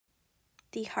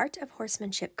The Heart of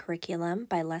Horsemanship curriculum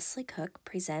by Leslie Cook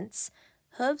presents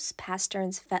Hooves,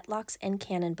 Pasterns, Fetlocks, and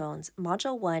Cannon Bones,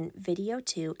 Module 1, Video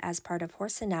 2 as part of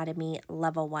Horse Anatomy,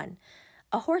 Level 1.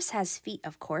 A horse has feet,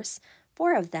 of course,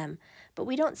 4 of them, but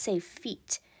we don't say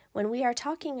feet. When we are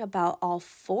talking about all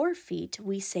 4 feet,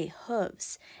 we say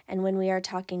hooves, and when we are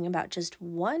talking about just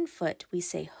 1 foot, we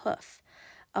say hoof.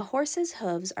 A horse's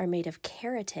hooves are made of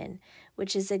keratin,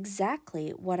 which is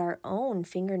exactly what our own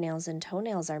fingernails and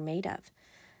toenails are made of.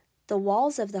 The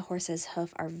walls of the horse's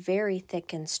hoof are very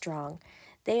thick and strong.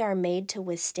 They are made to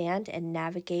withstand and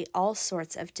navigate all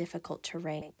sorts of difficult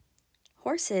terrain.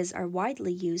 Horses are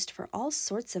widely used for all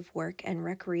sorts of work and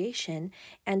recreation,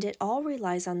 and it all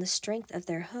relies on the strength of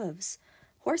their hooves.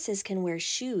 Horses can wear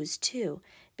shoes, too,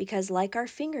 because like our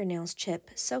fingernails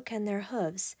chip, so can their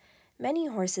hooves. Many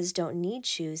horses don't need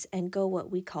shoes and go what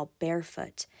we call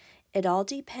barefoot. It all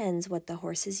depends what the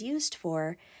horse is used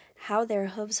for, how their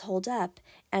hooves hold up,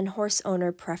 and horse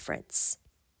owner preference.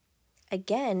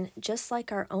 Again, just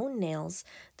like our own nails,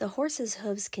 the horse's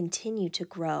hooves continue to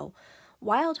grow.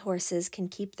 Wild horses can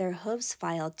keep their hooves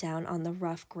filed down on the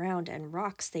rough ground and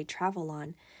rocks they travel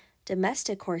on.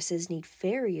 Domestic horses need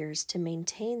farriers to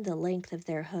maintain the length of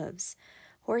their hooves.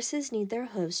 Horses need their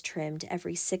hooves trimmed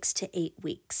every 6 to 8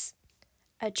 weeks.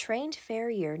 A trained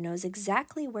farrier knows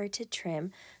exactly where to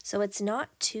trim so it's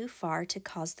not too far to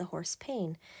cause the horse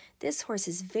pain. This horse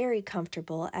is very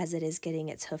comfortable as it is getting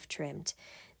its hoof trimmed.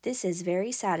 This is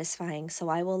very satisfying, so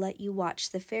I will let you watch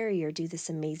the farrier do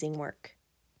this amazing work.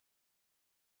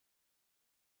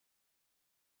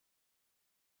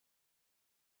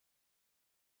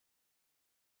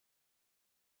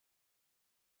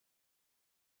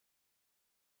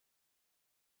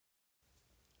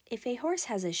 If a horse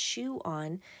has a shoe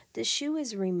on, the shoe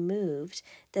is removed,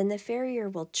 then the farrier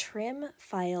will trim,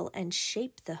 file, and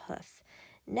shape the hoof.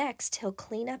 Next, he'll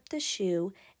clean up the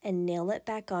shoe and nail it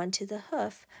back onto the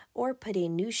hoof or put a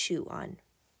new shoe on.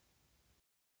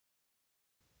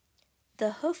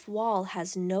 The hoof wall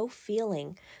has no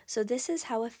feeling, so this is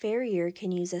how a farrier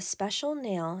can use a special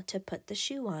nail to put the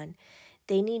shoe on.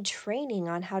 They need training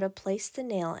on how to place the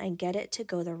nail and get it to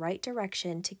go the right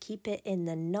direction to keep it in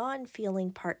the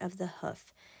non-feeling part of the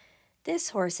hoof. This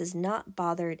horse is not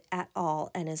bothered at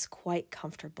all and is quite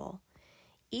comfortable.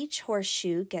 Each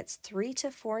horseshoe gets 3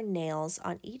 to 4 nails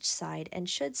on each side and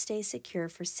should stay secure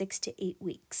for 6 to 8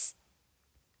 weeks.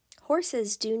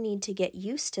 Horses do need to get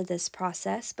used to this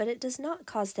process, but it does not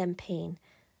cause them pain.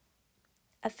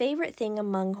 A favorite thing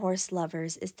among horse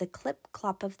lovers is the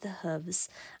clip-clop of the hooves.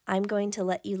 I'm going to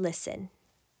let you listen.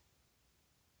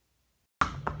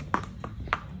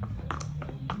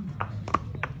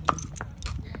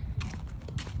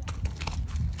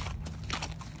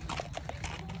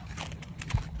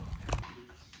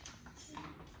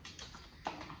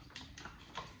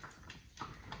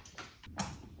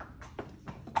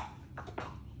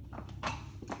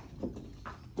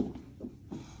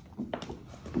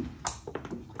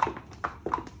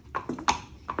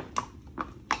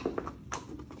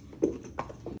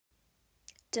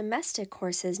 Domestic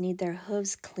horses need their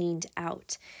hooves cleaned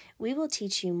out. We will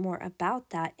teach you more about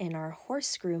that in our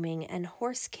horse grooming and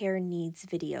horse care needs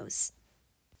videos.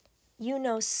 You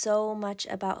know so much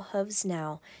about hooves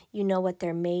now. You know what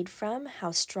they're made from,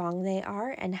 how strong they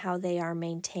are, and how they are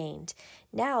maintained.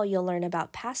 Now you'll learn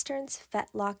about pasterns,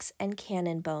 fetlocks, and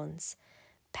cannon bones.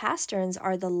 Pasterns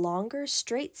are the longer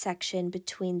straight section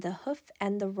between the hoof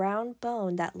and the round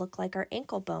bone that look like our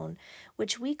ankle bone,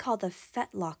 which we call the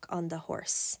fetlock on the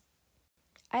horse.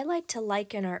 I like to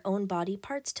liken our own body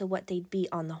parts to what they'd be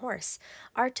on the horse.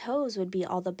 Our toes would be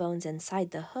all the bones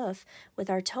inside the hoof, with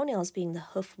our toenails being the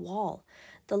hoof wall.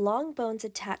 The long bones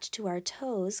attached to our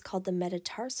toes, called the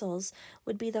metatarsals,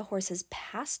 would be the horse's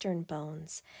pastern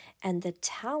bones, and the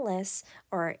talus,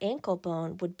 or our ankle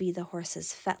bone, would be the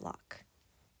horse's fetlock.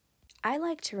 I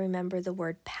like to remember the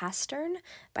word pastern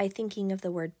by thinking of the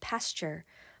word pasture.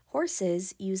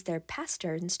 Horses use their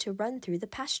pasterns to run through the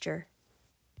pasture.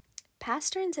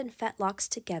 Pasterns and fetlocks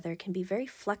together can be very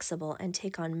flexible and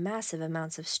take on massive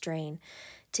amounts of strain.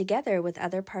 Together with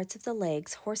other parts of the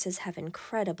legs, horses have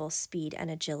incredible speed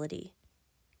and agility.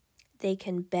 They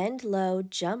can bend low,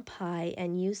 jump high,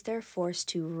 and use their force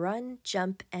to run,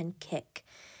 jump, and kick.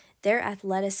 Their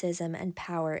athleticism and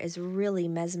power is really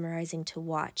mesmerizing to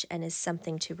watch and is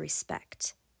something to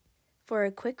respect. For a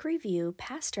quick review,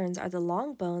 pasterns are the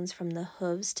long bones from the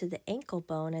hooves to the ankle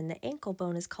bone, and the ankle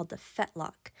bone is called the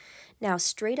fetlock. Now,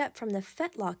 straight up from the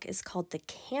fetlock is called the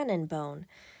cannon bone.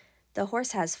 The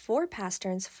horse has 4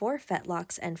 pasterns, 4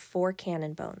 fetlocks, and 4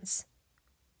 cannon bones.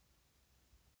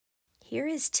 Here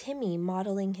is Timmy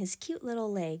modeling his cute little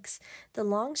legs. The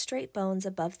long straight bones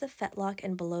above the fetlock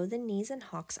and below the knees and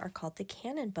hocks are called the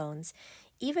cannon bones.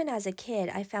 Even as a kid,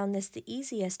 I found this the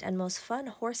easiest and most fun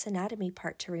horse anatomy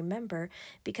part to remember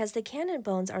because the cannon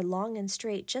bones are long and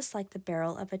straight just like the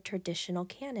barrel of a traditional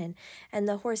cannon, and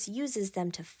the horse uses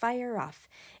them to fire off.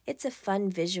 It's a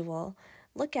fun visual.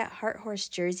 Look at Heart Horse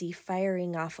Jersey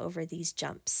firing off over these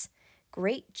jumps.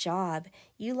 Great job!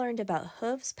 You learned about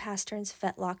hooves, pasterns,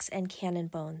 fetlocks, and cannon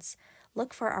bones.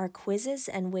 Look for our quizzes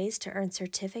and ways to earn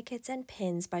certificates and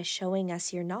pins by showing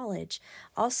us your knowledge.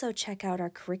 Also check out our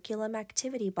curriculum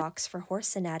activity box for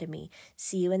horse anatomy.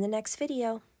 See you in the next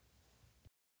video.